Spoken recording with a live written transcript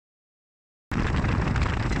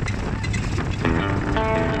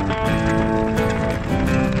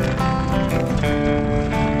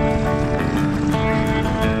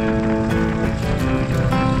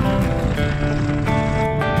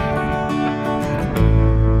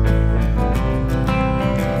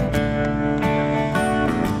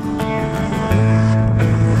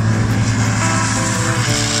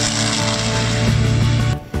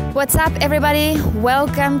What's up, everybody?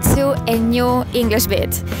 Welcome to a new English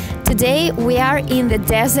bit. Today we are in the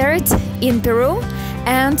desert in Peru,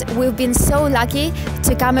 and we've been so lucky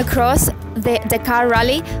to come across the Dakar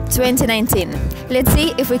Rally 2019. Let's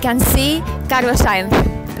see if we can see Carlos Sainz.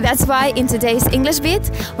 That's why in today's English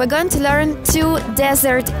bit we're going to learn 2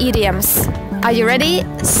 desert idioms. Are you ready?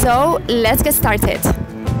 So let's get started.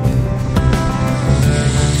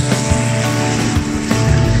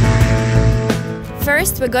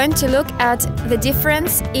 First, we're going to look at the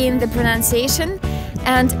difference in the pronunciation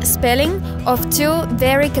and spelling of 2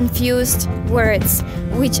 very confused words,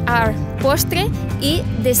 which are postre y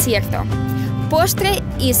desierto. Postre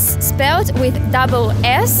is spelled with double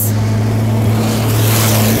S.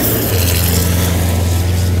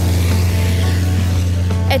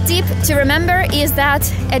 A tip to remember is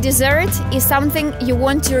that a dessert is something you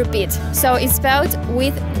want to repeat, so it's spelled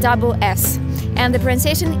with double S, and the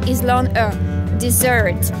pronunciation is long E.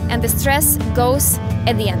 Dessert, and the stress goes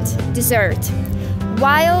at the end, dessert.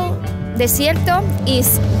 While desierto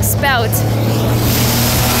is spelled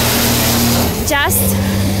just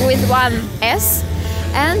with one S,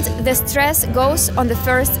 and the stress goes on the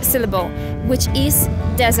first syllable, which is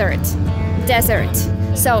desert, desert.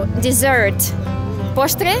 So dessert,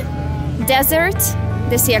 postre, desert,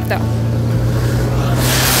 desierto.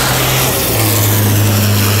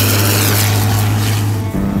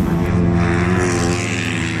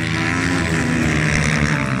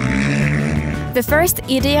 The first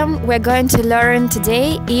idiom we're going to learn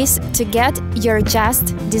today is to get your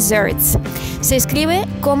just desserts. Se escribe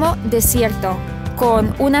como desierto,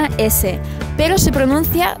 con una S, pero se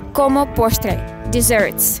pronuncia como postre,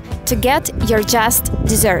 desserts, to get your just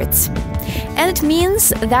desserts. And it means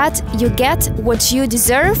that you get what you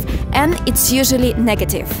deserve, and it's usually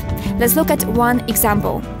negative. Let's look at one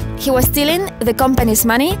example. He was stealing the company's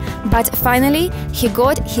money, but finally he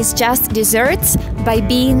got his just desserts by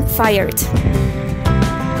being fired.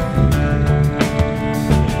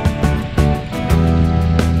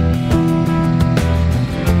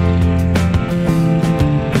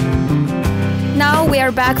 Now we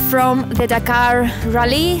are back from the Dakar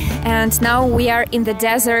Rally, and now we are in the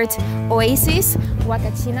desert oasis,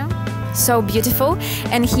 Huacachina. So beautiful.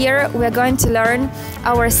 And here we are going to learn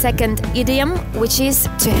our second idiom, which is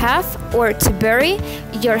to have or to bury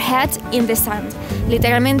your head in the sand.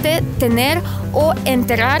 Literalmente, tener o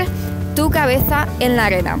enterrar tu cabeza en la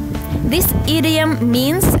arena. This idiom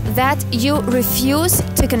means that you refuse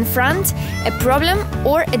to confront a problem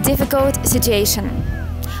or a difficult situation.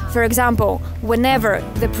 For example, whenever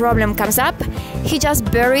the problem comes up, he just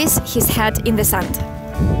buries his head in the sand.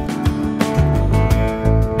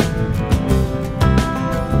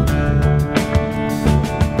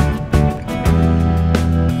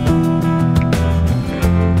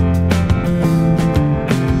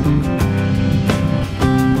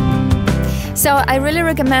 So I really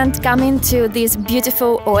recommend coming to this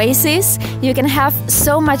beautiful oasis. You can have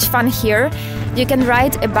so much fun here. You can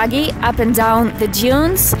ride a buggy up and down the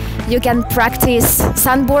dunes. You can practice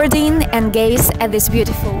sandboarding and gaze at this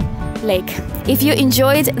beautiful lake. If you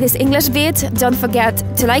enjoyed this English bit, don't forget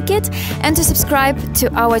to like it and to subscribe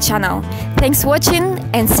to our channel. Thanks for watching,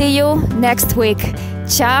 and see you next week.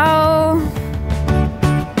 Ciao!